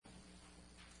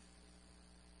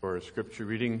For our scripture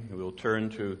reading, we will turn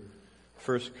to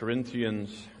 1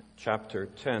 Corinthians chapter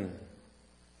 10.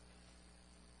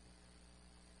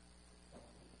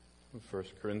 1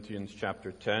 Corinthians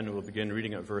chapter 10, we'll begin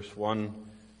reading at verse 1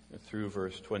 through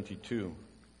verse 22.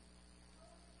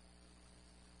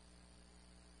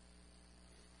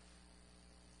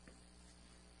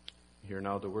 Hear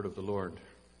now the word of the Lord.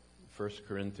 1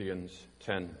 Corinthians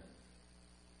 10.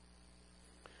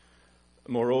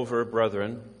 Moreover,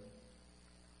 brethren,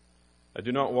 I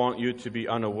do not want you to be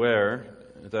unaware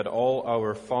that all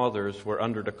our fathers were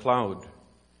under the cloud.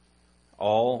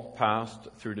 All passed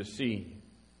through the sea.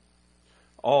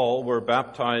 All were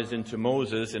baptized into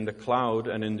Moses in the cloud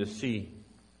and in the sea.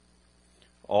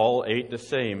 All ate the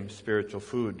same spiritual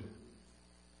food,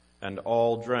 and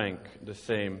all drank the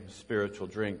same spiritual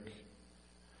drink.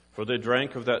 For they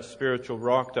drank of that spiritual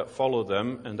rock that followed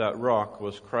them, and that rock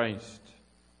was Christ.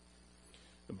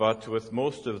 But with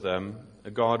most of them,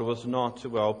 God was not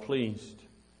well pleased,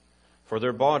 for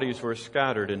their bodies were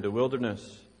scattered in the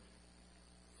wilderness.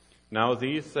 Now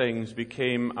these things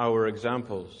became our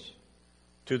examples,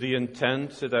 to the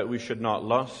intent that we should not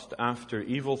lust after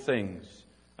evil things,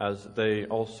 as they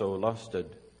also lusted.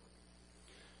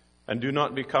 And do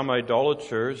not become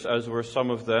idolaters, as were some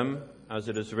of them, as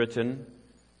it is written,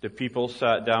 the people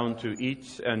sat down to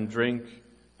eat and drink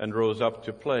and rose up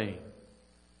to play.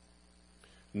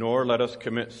 Nor let us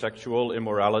commit sexual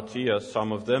immorality, as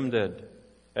some of them did,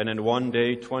 and in one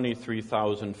day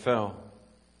 23,000 fell.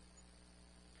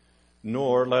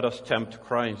 Nor let us tempt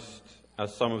Christ,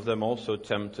 as some of them also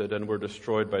tempted and were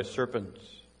destroyed by serpents.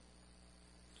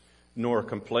 Nor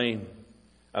complain,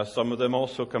 as some of them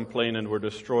also complained and were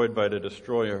destroyed by the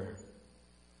destroyer.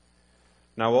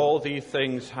 Now all these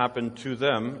things happened to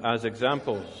them as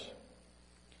examples,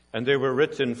 and they were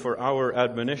written for our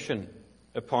admonition,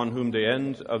 upon whom the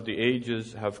end of the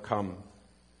ages have come.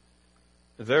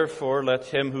 Therefore let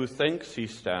him who thinks he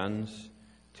stands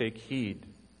take heed,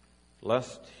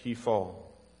 lest he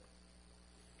fall.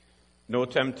 No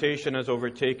temptation has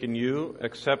overtaken you,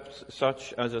 except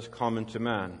such as is common to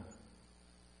man.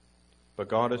 But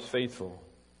God is faithful,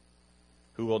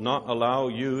 who will not allow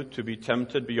you to be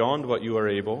tempted beyond what you are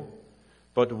able,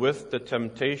 but with the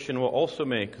temptation will also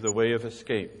make the way of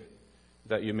escape,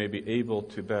 that you may be able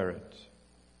to bear it.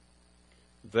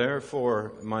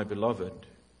 Therefore, my beloved,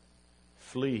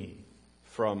 flee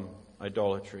from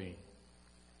idolatry.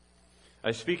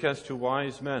 I speak as to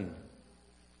wise men.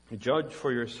 Judge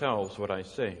for yourselves what I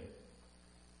say.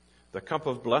 The cup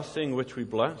of blessing which we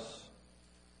bless,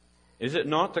 is it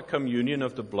not the communion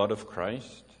of the blood of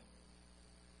Christ?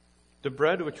 The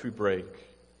bread which we break,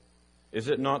 is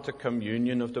it not the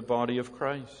communion of the body of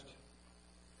Christ?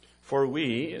 For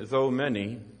we, though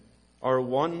many, are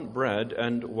one bread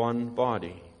and one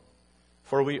body,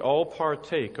 for we all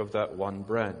partake of that one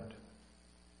bread.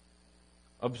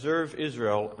 Observe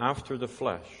Israel after the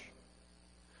flesh.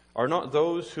 Are not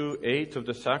those who ate of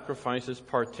the sacrifices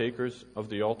partakers of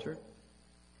the altar?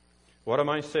 What am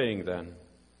I saying then?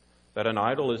 That an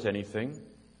idol is anything,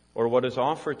 or what is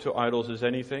offered to idols is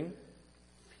anything?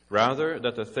 Rather,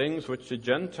 that the things which the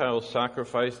Gentiles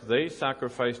sacrifice, they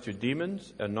sacrifice to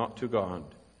demons and not to God.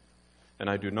 And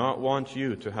I do not want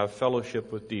you to have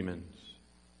fellowship with demons.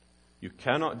 You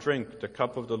cannot drink the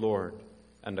cup of the Lord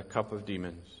and the cup of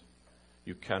demons.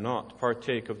 You cannot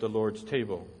partake of the Lord's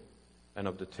table and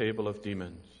of the table of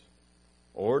demons.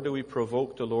 Or do we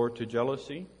provoke the Lord to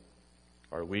jealousy?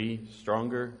 Are we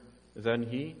stronger than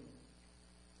He?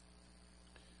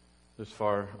 This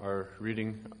far, our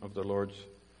reading of the Lord's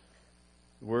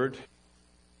Word.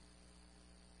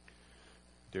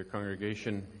 Dear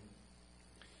congregation,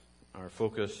 our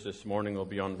focus this morning will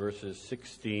be on verses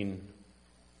 16,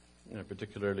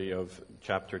 particularly of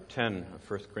chapter 10,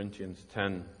 of 1 Corinthians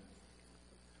 10.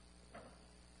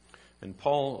 And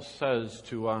Paul says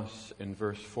to us in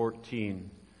verse 14,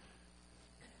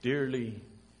 dearly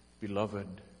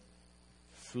beloved,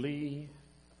 flee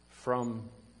from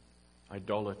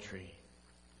idolatry.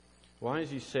 Why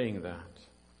is he saying that?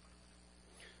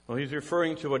 Well, he's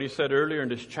referring to what he said earlier in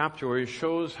this chapter, where he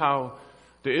shows how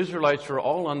the Israelites were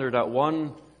all under that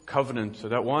one covenant, so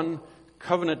that one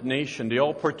covenant nation. They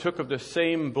all partook of the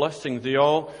same blessings. They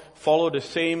all followed the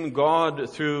same God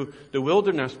through the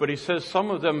wilderness. But he says some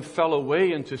of them fell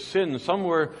away into sin. Some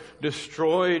were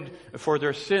destroyed for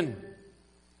their sin.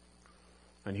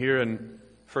 And here in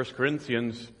 1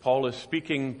 Corinthians, Paul is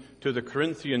speaking to the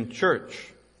Corinthian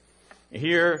church.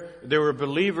 Here, there were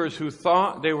believers who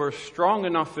thought they were strong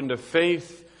enough in the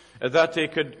faith that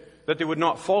they would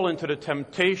not fall into the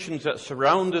temptations that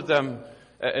surrounded them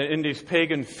in these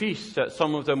pagan feasts that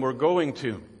some of them were going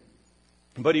to.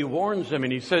 But he warns them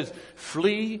and he says,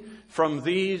 flee from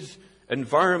these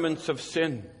environments of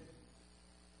sin.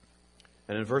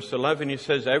 And in verse 11 he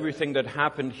says everything that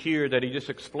happened here that he just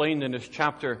explained in this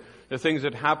chapter, the things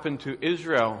that happened to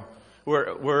Israel,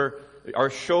 are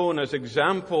shown as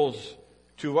examples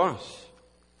to us.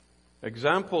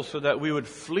 Examples so that we would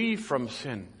flee from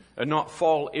sin and not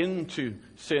fall into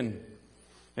sin.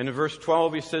 And in verse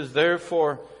 12 he says,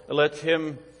 therefore let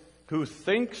him who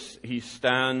thinks he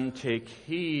stand take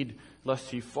heed lest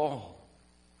he fall.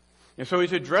 And so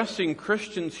he's addressing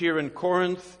Christians here in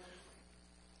Corinth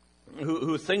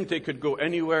who think they could go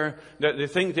anywhere, that they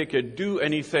think they could do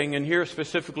anything, and here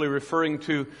specifically referring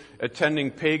to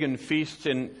attending pagan feasts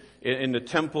in the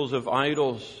temples of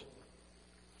idols.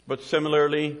 But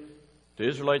similarly, the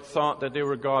Israelites thought that they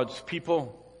were God's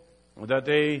people, that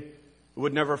they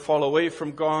would never fall away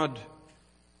from God.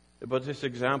 But this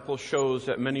example shows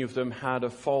that many of them had a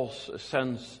false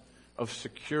sense of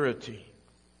security.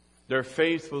 Their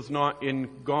faith was not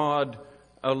in God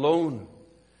alone,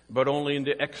 but only in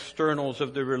the externals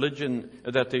of the religion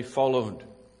that they followed.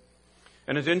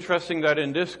 And it's interesting that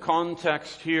in this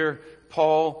context here,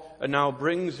 Paul now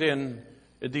brings in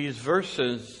these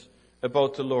verses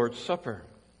about the Lord's Supper.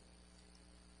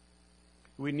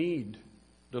 We need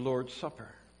the Lord's Supper.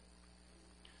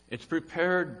 It's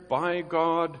prepared by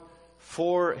God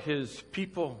for His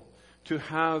people to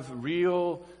have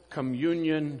real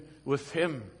communion with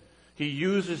Him. He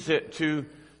uses it to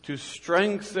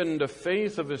strengthen the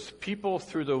faith of His people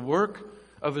through the work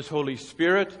of His Holy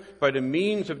Spirit by the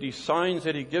means of these signs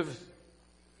that He gives.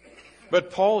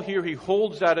 But Paul here, he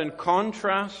holds that in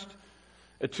contrast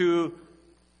to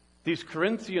these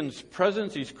Corinthians'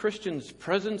 presence, these Christians'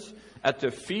 presence at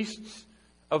the feasts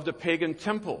of the pagan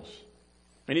temples.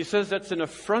 And he says that's an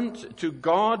affront to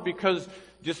God because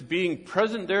just being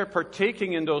present there,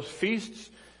 partaking in those feasts,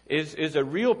 is a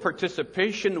real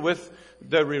participation with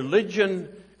the religion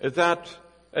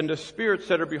and the spirits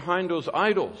that are behind those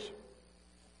idols.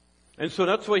 And so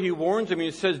that's why he warns them.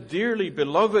 He says, dearly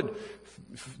beloved,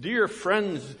 dear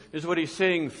friends, is what he's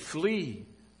saying, flee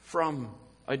from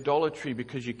idolatry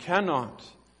because you cannot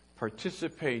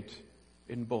participate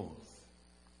in both.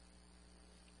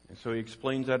 And so he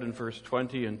explains that in verse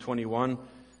 20 and 21. In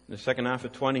the second half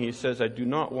of 20, he says, I do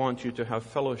not want you to have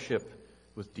fellowship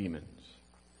with demons.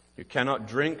 You cannot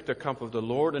drink the cup of the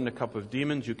Lord and the cup of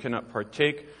demons. You cannot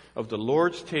partake of the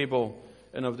Lord's table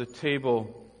and of the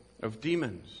table of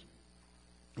demons.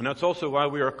 And that's also why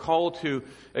we are called to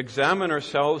examine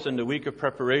ourselves in the week of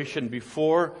preparation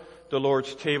before the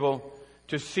Lord's table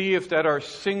to see if that our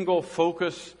single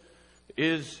focus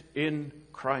is in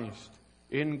Christ,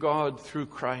 in God through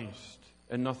Christ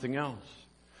and nothing else.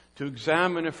 To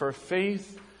examine if our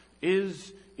faith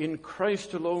is in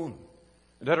Christ alone,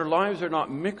 that our lives are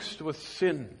not mixed with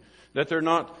sin, that they're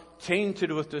not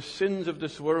tainted with the sins of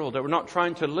this world, that we're not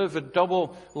trying to live a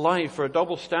double life or a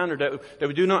double standard, that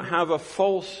we do not have a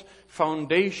false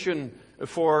foundation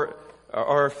for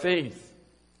our faith.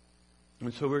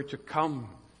 And so we're to come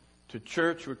to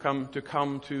church, we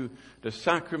come to the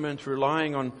sacrament,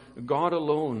 relying on God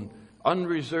alone,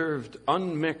 unreserved,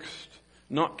 unmixed,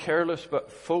 not careless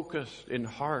but focused in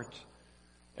heart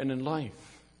and in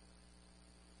life.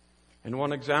 And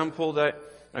one example that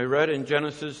I read in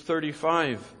Genesis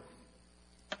 35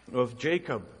 of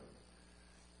Jacob.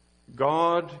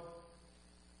 God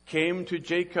came to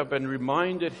Jacob and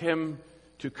reminded him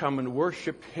to come and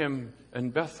worship him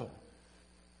in Bethel.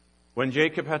 When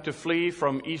Jacob had to flee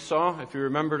from Esau, if you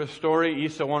remember the story,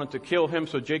 Esau wanted to kill him,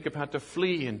 so Jacob had to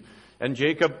flee. And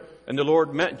the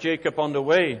Lord met Jacob on the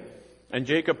way. And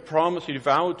Jacob promised, he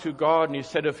vowed to God, and he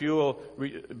said, if you will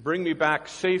bring me back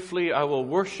safely, I will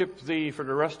worship thee for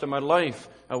the rest of my life.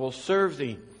 I will serve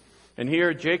thee. And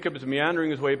here Jacob is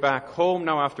meandering his way back home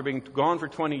now after being gone for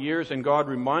 20 years, and God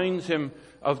reminds him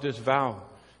of this vow.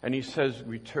 And he says,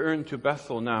 return to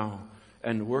Bethel now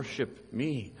and worship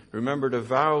me. Remember the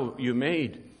vow you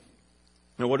made.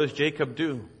 Now what does Jacob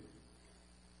do?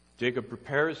 Jacob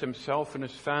prepares himself and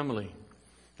his family.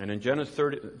 And in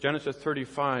Genesis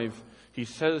 35, he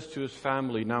says to his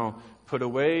family, now put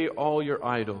away all your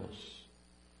idols,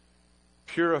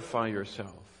 purify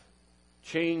yourself,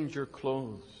 change your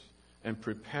clothes, and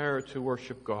prepare to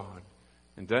worship God.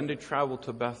 And then they travel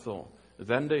to Bethel.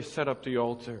 Then they set up the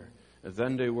altar. And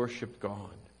then they worship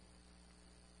God.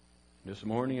 This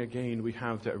morning again, we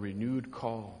have that renewed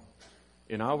call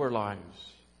in our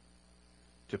lives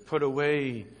to put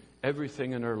away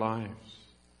everything in our lives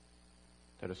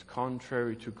that is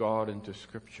contrary to God and to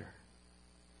Scripture.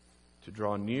 To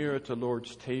draw near at the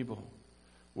Lord's table,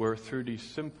 where through these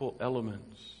simple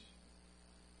elements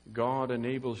God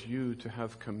enables you to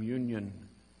have communion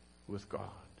with God.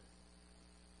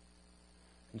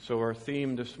 And so our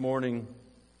theme this morning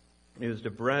is the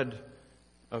bread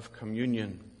of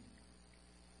communion.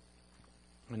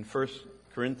 In 1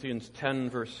 Corinthians 10,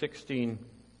 verse 16,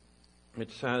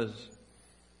 it says,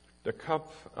 "The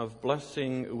cup of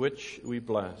blessing which we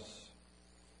bless,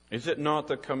 is it not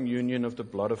the communion of the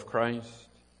blood of Christ?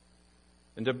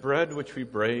 And the bread which we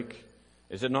break,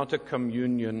 is it not the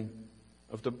communion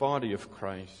of the body of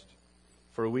Christ?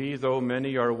 For we, though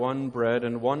many, are one bread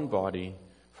and one body,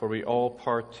 for we all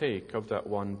partake of that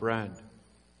one bread."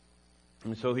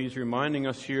 And so he's reminding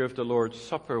us here of the Lord's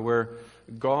Supper, where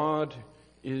God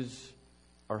is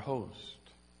our host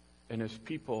and his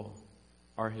people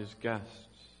are his guests.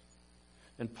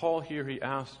 And Paul here, he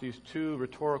asks these two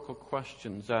rhetorical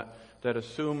questions that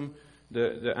assume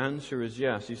the answer is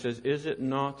yes. He says, is it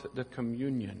not the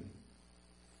communion?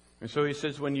 And so he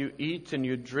says, when you eat and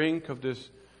you drink of this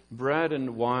bread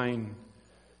and wine,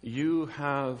 you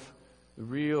have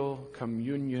real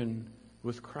communion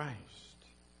with Christ.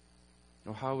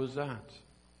 Now, how is that?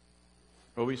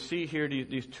 Well, we see here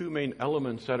these two main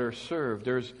elements that are served.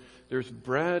 There's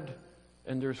bread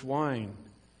and there's wine.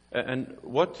 And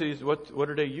what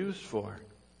are they used for?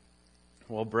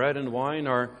 Well, bread and wine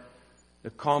are the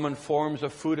common forms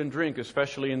of food and drink,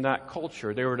 especially in that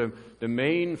culture. They were the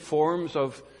main forms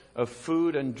of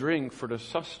food and drink for the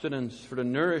sustenance, for the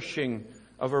nourishing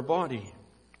of our body.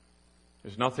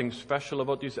 There's nothing special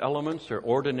about these elements. They're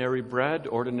ordinary bread,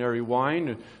 ordinary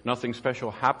wine. Nothing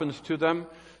special happens to them.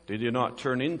 They do not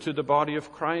turn into the body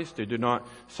of Christ.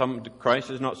 Christ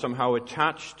is not somehow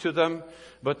attached to them,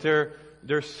 but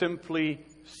they're simply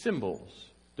symbols.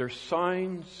 They're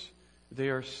signs. They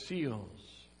are seals.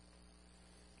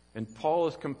 And Paul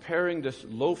is comparing this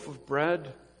loaf of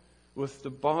bread with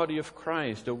the body of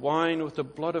Christ, the wine with the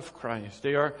blood of Christ.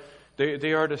 They are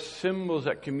the symbols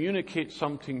that communicate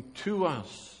something to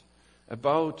us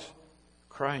about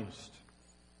Christ.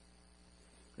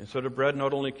 And so the bread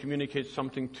not only communicates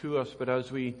something to us, but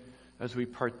as we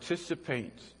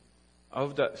participate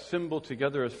of that symbol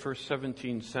together, as verse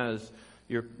 17 says,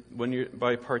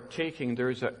 by partaking, there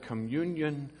is that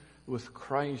communion with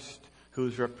Christ who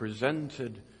is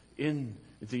represented in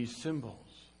these symbols.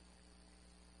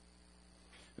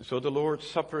 And so the Lord's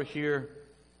Supper here,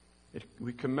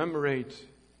 we commemorate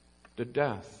the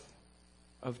death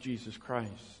of Jesus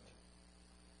Christ,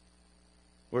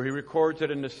 where he records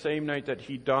that in the same night that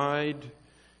he died,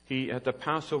 he at the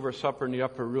Passover supper in the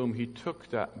upper room, he took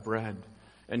that bread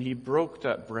and he broke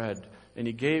that bread and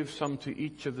he gave some to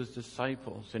each of his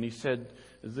disciples, and he said,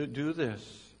 "Do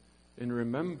this in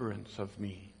remembrance of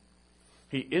me."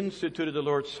 He instituted the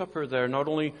Lord's Supper there not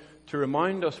only to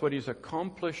remind us what he's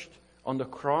accomplished on the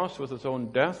cross with his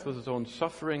own death, with his own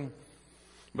suffering,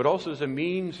 but also as a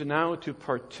means now to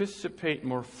participate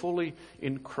more fully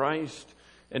in Christ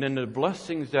and in the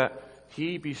blessings that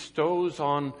he bestows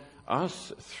on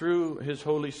us through his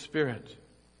Holy Spirit.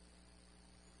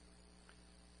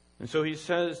 And so he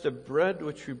says, the bread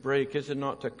which we break, is it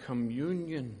not the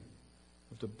communion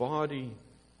of the body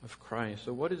of Christ?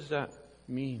 So what does that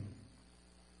mean?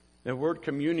 The word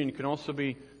communion can also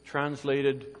be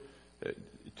translated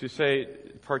to say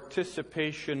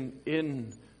participation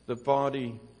in the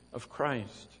body of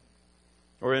Christ.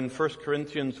 Or in 1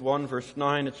 Corinthians 1 verse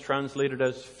 9, it's translated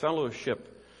as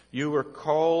fellowship. You were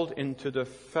called into the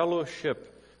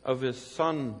fellowship of his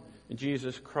Son,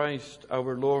 Jesus Christ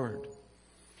our Lord.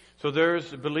 So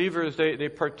there's believers, they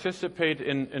participate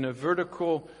in a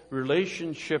vertical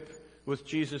relationship with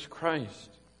Jesus Christ.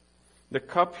 The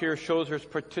cup here shows there's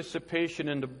participation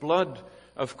in the blood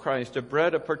of Christ. The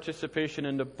bread, a participation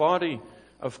in the body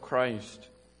of Christ.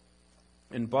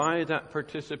 And by that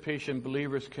participation,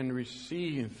 believers can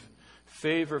receive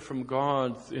favor from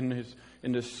God in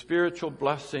the spiritual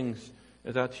blessings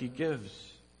that he gives.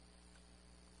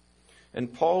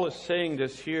 And Paul is saying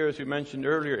this here, as we mentioned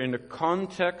earlier, in the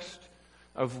context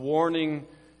of warning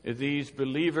these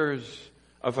believers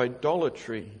of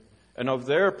idolatry and of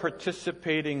their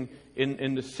participating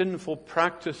in the sinful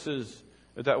practices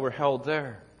that were held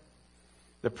there.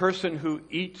 The person who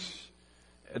eats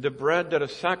the bread that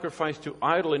is sacrificed to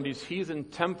idol in these heathen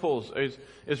temples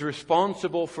is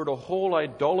responsible for the whole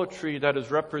idolatry that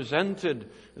is represented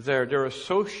there. They're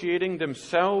associating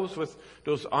themselves with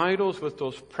those idols, with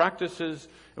those practices,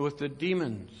 and with the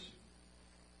demons.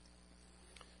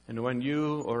 And when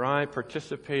you or I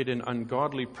participate in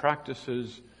ungodly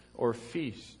practices or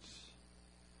feasts,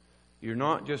 you're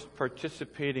not just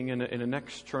participating in an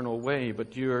external way,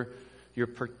 but you're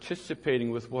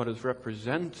participating with what is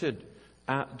represented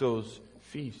at those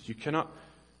feasts. You cannot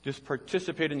just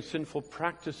participate in sinful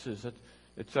practices.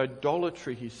 It's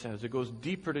idolatry, he says. It goes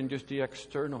deeper than just the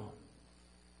external.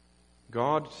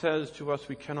 God says to us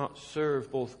we cannot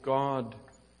serve both God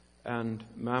and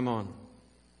mammon.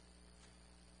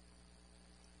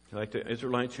 Like the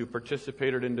Israelites who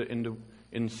participated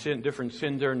in sin, different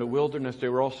sin there in the wilderness, they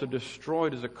were also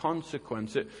destroyed as a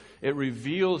consequence. It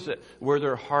reveals where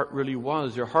their heart really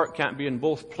was. Your heart can't be in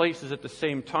both places at the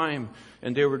same time.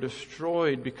 And they were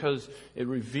destroyed because it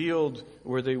revealed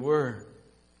where they were.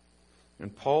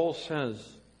 And Paul says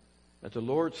at the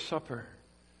Lord's Supper,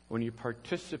 when you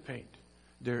participate,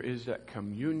 there is that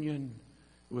communion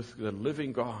with the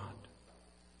living God.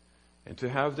 And to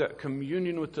have that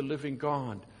communion with the living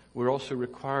God, we're also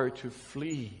required to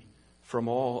flee from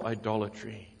all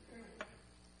idolatry.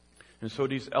 And so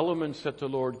these elements that the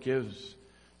Lord gives,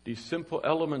 these simple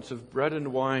elements of bread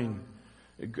and wine,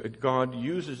 God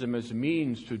uses them as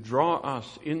means to draw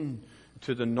us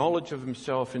into the knowledge of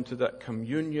Himself, into that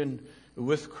communion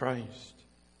with Christ.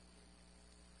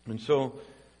 And so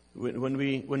when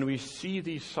we see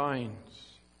these signs,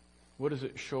 what does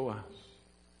it show us?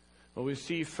 Well, we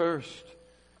see first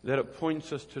that it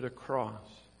points us to the cross,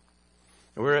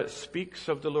 where it speaks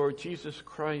of the Lord Jesus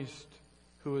Christ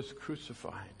who was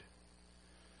crucified.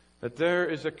 That there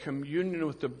is a communion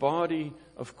with the body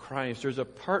of Christ. There's a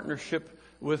partnership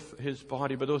with His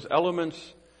body. But those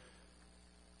elements,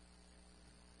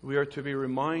 we are to be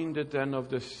reminded then of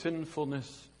the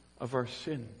sinfulness of our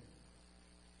sin.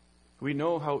 We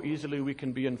know how easily we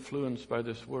can be influenced by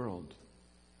this world.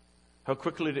 How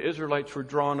quickly the Israelites were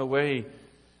drawn away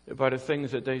by the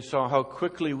things that they saw. How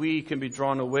quickly we can be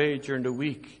drawn away during the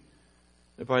week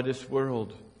by this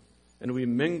world. And we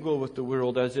mingle with the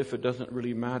world as if it doesn't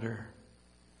really matter.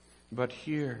 But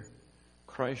here,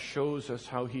 Christ shows us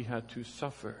how He had to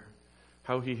suffer,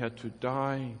 how He had to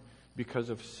die because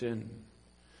of sin.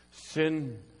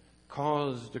 Sin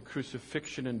caused the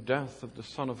crucifixion and death of the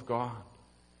Son of God.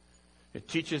 It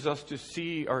teaches us to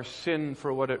see our sin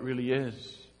for what it really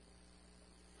is.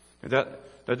 That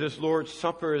this Lord's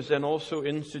Supper is then also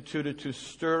instituted to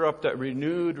stir up that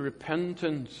renewed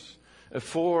repentance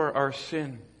for our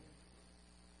sin.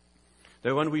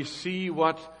 That when we see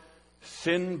what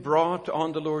sin brought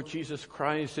on the Lord Jesus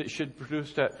Christ, it should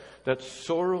produce that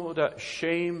sorrow, that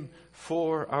shame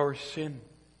for our sin.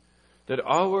 That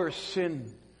our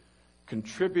sin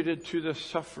contributed to the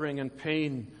suffering and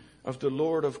pain of the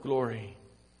Lord of glory.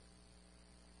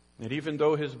 That even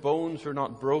though His bones were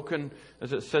not broken,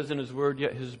 as it says in His word,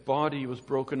 yet His body was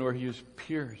broken where He was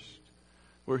pierced,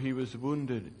 where He was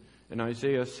wounded. And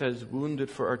Isaiah says,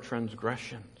 wounded for our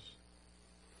transgressions.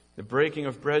 The breaking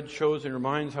of bread shows and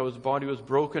reminds how His body was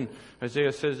broken.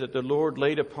 Isaiah says that the Lord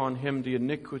laid upon Him the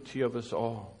iniquity of us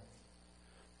all.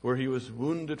 Where He was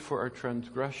wounded for our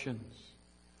transgressions.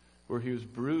 Where He was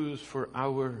bruised for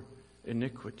our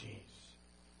iniquities.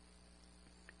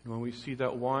 And when we see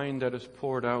that wine that is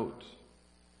poured out,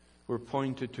 we're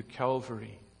pointed to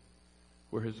Calvary,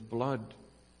 where His blood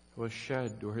was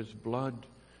shed, where His blood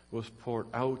was poured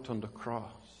out on the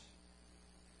cross.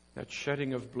 That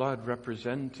shedding of blood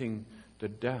representing the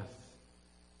death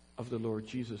of the Lord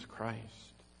Jesus Christ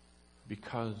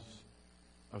because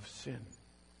of sin.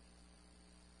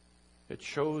 It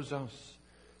shows us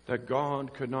that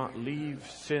God could not leave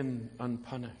sin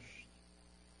unpunished.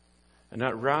 And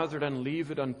that rather than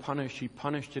leave it unpunished, He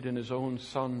punished it in His own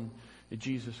Son,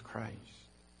 Jesus Christ.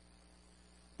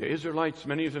 The Israelites,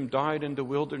 many of them died in the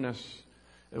wilderness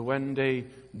when they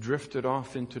drifted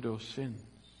off into those sins.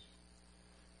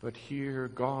 But here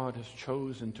God has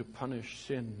chosen to punish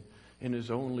sin in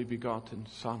His only begotten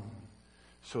Son,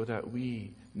 so that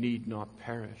we need not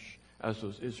perish as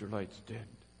those Israelites did.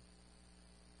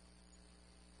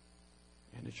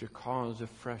 And it should cause a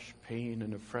fresh pain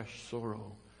and a fresh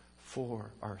sorrow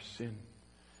for our sin.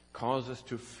 Cause us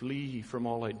to flee from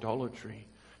all idolatry,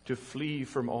 to flee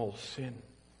from all sin.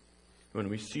 When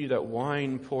we see that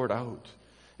wine poured out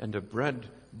and the bread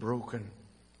broken.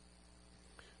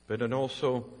 But then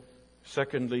also,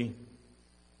 secondly,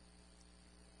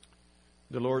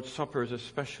 the Lord's Supper is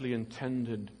especially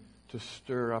intended to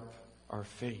stir up our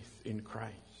faith in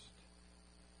Christ.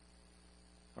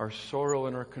 Our sorrow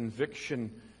and our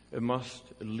conviction, it must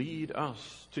lead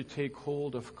us to take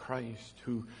hold of Christ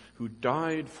who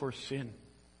died for sin.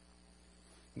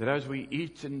 That as we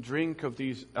eat and drink of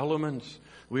these elements,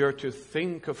 we are to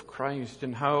think of Christ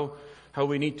and how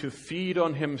we need to feed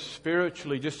on Him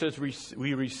spiritually, just as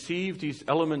we receive these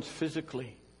elements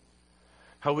physically.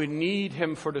 How we need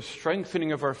Him for the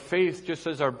strengthening of our faith, just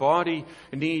as our body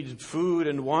needs food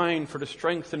and wine for the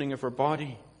strengthening of our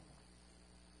body.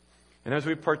 And as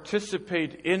we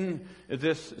participate in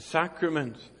this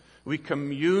sacrament, we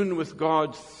commune with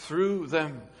God through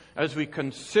them as we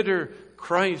consider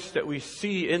Christ that we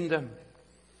see in them.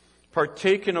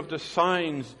 Partaking of the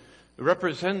signs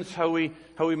represents how we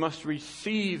must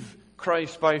receive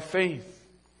Christ by faith.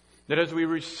 That as we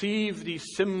receive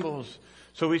these symbols,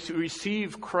 so we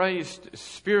receive Christ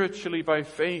spiritually by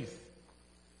faith.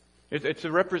 It's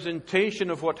a representation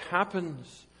of what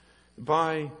happens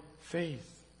by faith.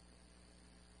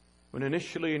 When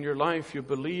initially in your life you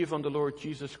believe on the Lord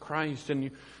Jesus Christ, and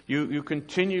you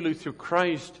continually through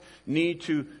Christ need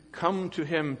to come to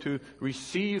Him, to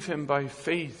receive Him by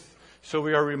faith. So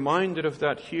we are reminded of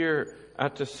that here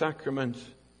at the sacrament.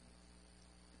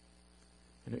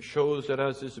 And it shows that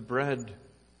as this bread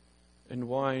and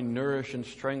wine nourish and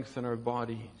strengthen our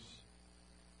bodies,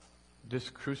 this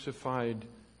crucified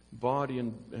body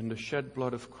and the shed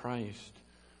blood of Christ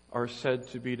are said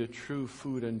to be the true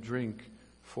food and drink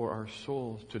for our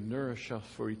souls, to nourish us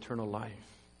for eternal life.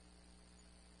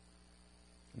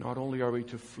 Not only are we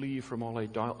to flee from all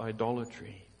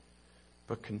idolatry,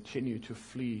 but continue to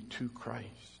flee to Christ.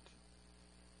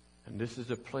 And this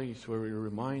is a place where we're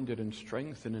reminded and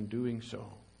strengthened in doing so.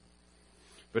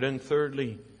 But then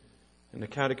thirdly, and the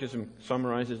Catechism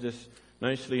summarizes this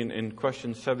nicely in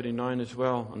question 79 as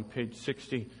well, on page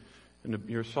 60 in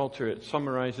your Psalter, it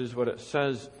summarizes what it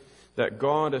says, that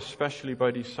God, especially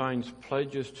by these signs,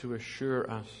 pledges to assure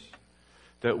us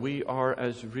that we are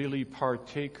as really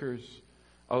partakers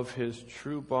of His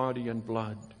true body and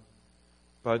blood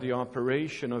by the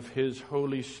operation of His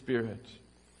Holy Spirit,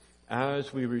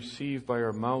 as we receive by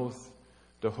our mouth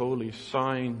the holy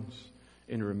signs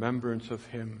in remembrance of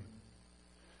Him,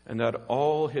 and that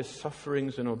all His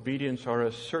sufferings and obedience are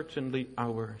as certainly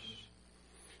ours,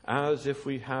 as if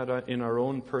we had in our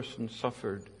own person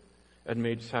suffered and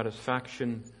made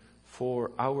satisfaction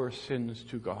for our sins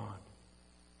to God.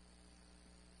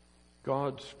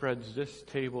 God spreads this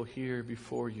table here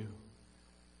before you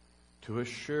to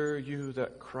assure you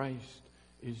that Christ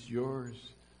is yours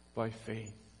by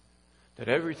faith, that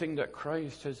everything that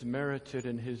Christ has merited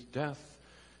in His death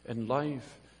and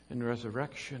life and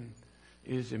resurrection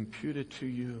is imputed to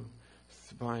you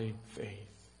by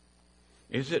faith.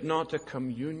 Is it not a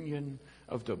communion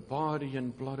of the body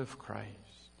and blood of Christ?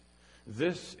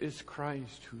 This is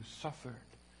Christ who suffered,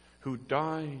 who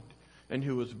died, and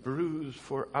who was bruised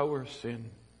for our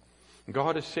sin.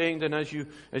 God is saying then, as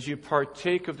you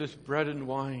partake of this bread and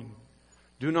wine,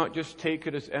 do not just take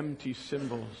it as empty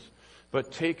symbols,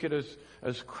 but take it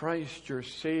as Christ, your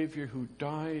Savior, who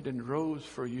died and rose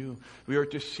for you. We are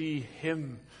to see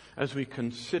Him as we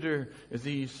consider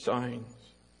these signs.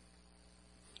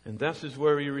 And this is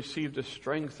where we receive the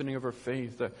strengthening of our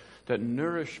faith, that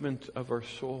nourishment of our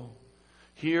soul.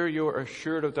 Here you are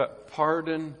assured of that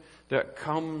pardon that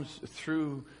comes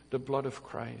through the blood of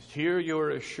Christ. Here you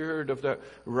are assured of that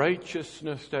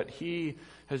righteousness that He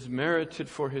has merited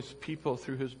for His people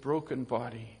through His broken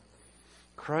body.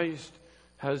 Christ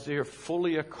has there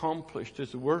fully accomplished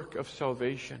His work of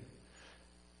salvation.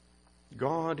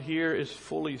 God here is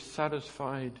fully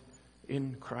satisfied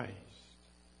in Christ.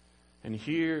 And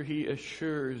here He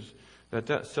assures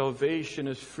that salvation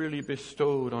is freely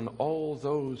bestowed on all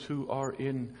those who are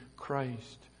in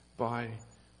Christ by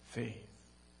faith.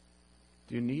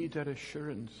 Do you need that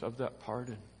assurance of that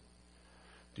pardon?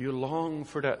 Do you long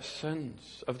for that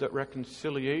sense of that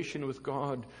reconciliation with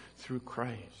God through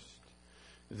Christ?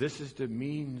 This is the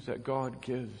means that God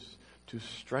gives to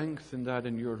strengthen that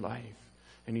in your life.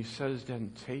 And He says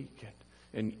then, take it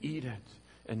and eat it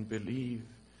and believe.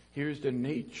 Here's the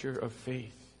nature of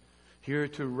faith. Here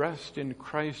to rest in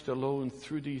Christ alone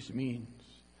through these means,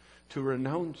 to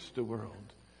renounce the world,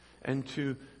 and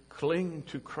to cling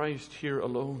to Christ here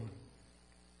alone.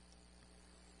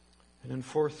 And then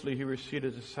fourthly, He received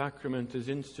a sacrament is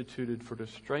instituted for the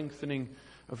strengthening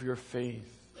of your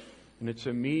faith. And it's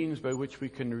a means by which we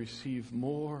can receive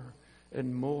more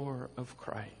and more of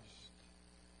Christ.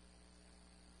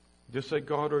 Just like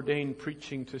God ordained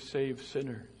preaching to save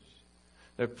sinners,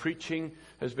 that preaching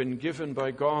has been given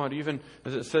by God, even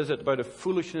as it says that by the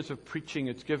foolishness of preaching,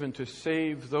 it's given to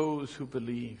save those who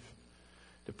believe.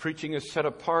 The preaching is set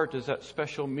apart as that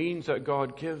special means that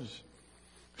God gives.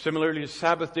 Similarly, the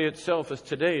Sabbath day itself is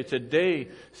today. It's a day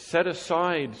set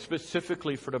aside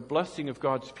specifically for the blessing of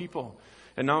God's people.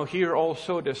 And now here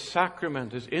also the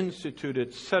sacrament is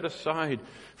instituted, set aside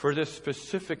for this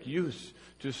specific use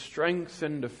to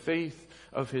strengthen the faith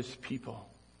of His people.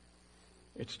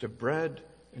 It's the bread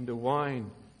and the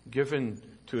wine given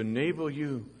to enable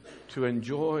you to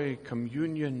enjoy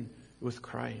communion with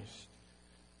Christ.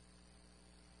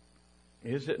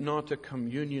 Is it not a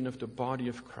communion of the body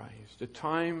of Christ? A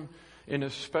time in a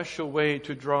special way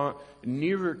to draw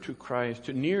nearer to Christ,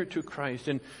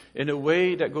 in a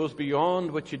way that goes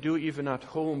beyond what you do even at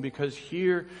home, because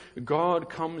here God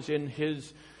comes in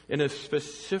a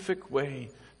specific way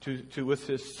to with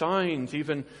His signs,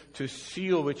 even to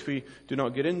seal, which we do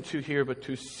not get into here, but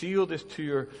to seal this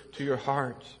to your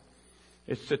heart.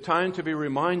 It's the time to be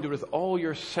reminded with all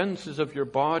your senses of your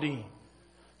body,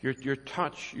 your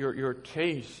touch, your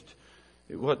taste,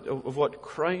 of what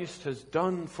Christ has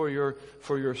done for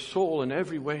your soul in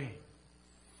every way.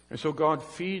 And so God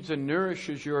feeds and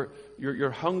nourishes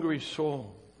your hungry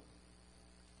soul.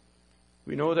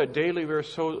 We know that daily we are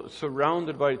so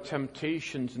surrounded by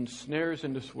temptations and snares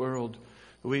in this world.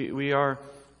 We are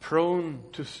prone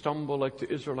to stumble like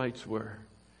the Israelites were.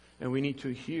 And we need to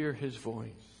hear His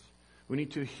voice. We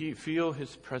need to feel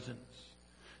His presence.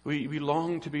 We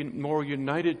long to be more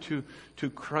united to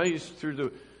Christ through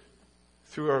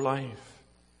our life.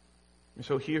 And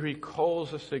so here He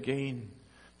calls us again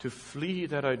to flee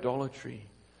that idolatry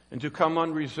and to come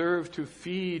unreserved to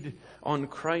feed on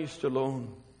Christ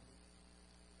alone.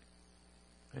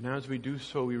 And as we do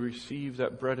so, we receive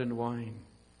that bread and wine.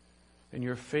 And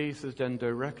your faith is then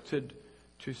directed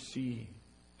to see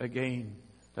again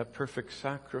that perfect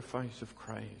sacrifice of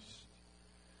Christ.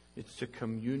 It's the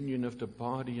communion of the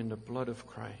body and the blood of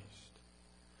Christ,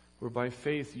 where by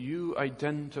faith you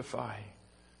identify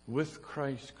with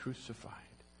Christ crucified,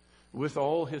 with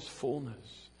all His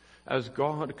fullness, as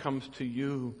God comes to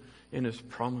you in His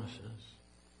promises.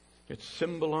 It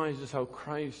symbolizes how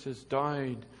Christ has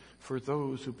died for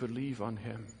those who believe on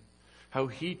Him, how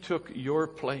He took your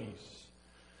place,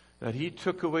 that He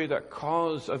took away that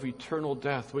cause of eternal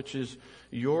death, which is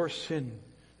your sin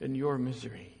and your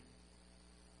misery.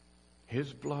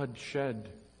 His blood shed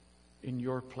in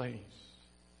your place.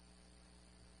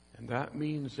 And that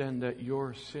means then that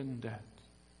your sin debt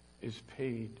is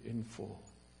paid in full.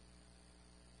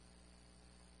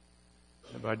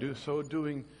 And by so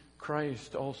doing,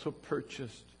 Christ also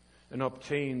purchased and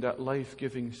obtained that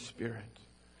life-giving Spirit,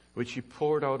 which He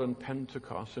poured out on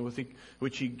Pentecost and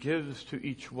which He gives to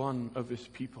each one of His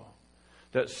people.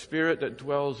 That Spirit that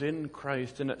dwells in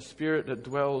Christ and that Spirit that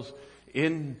dwells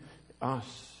in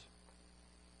us.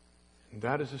 And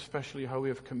that is especially how we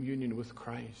have communion with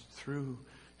Christ, through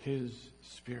His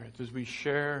Spirit, as we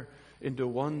share into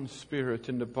one Spirit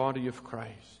in the body of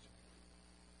Christ.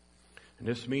 And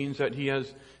this means that He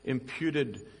has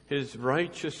imputed His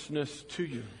righteousness to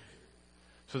you,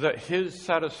 so that His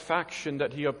satisfaction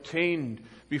that He obtained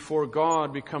before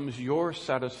God becomes your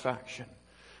satisfaction,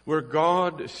 where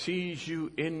God sees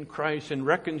you in Christ and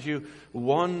reckons you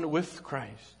one with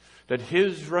Christ. That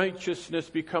His righteousness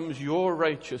becomes your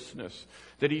righteousness.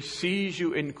 That He sees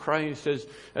you in Christ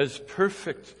as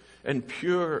perfect and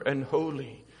pure and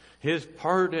holy. His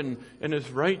pardon and His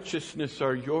righteousness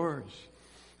are yours.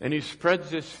 And He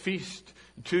spreads this feast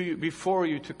to you, before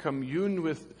you, to commune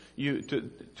with you,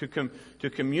 to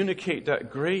communicate that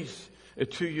grace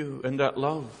to you and that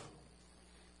love.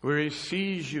 Where He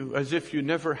sees you as if you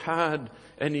never had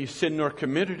any sin nor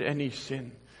committed any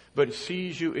sin, but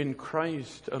sees you in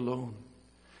Christ alone.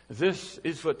 This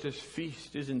is what this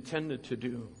feast is intended to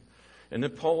do. And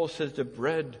then Paul says, the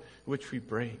bread which we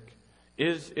break,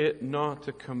 is it not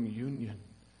a communion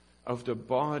of the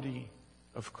body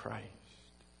of Christ?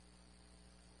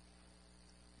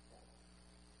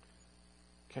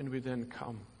 Can we then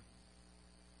come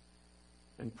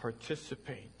and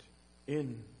participate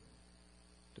in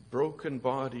the broken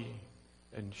body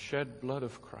and shed blood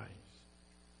of Christ,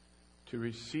 to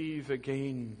receive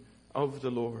again of the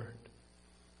Lord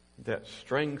that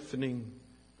strengthening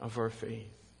of our faith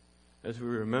as we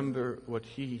remember what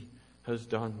He has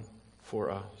done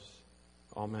for us?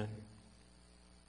 Amen.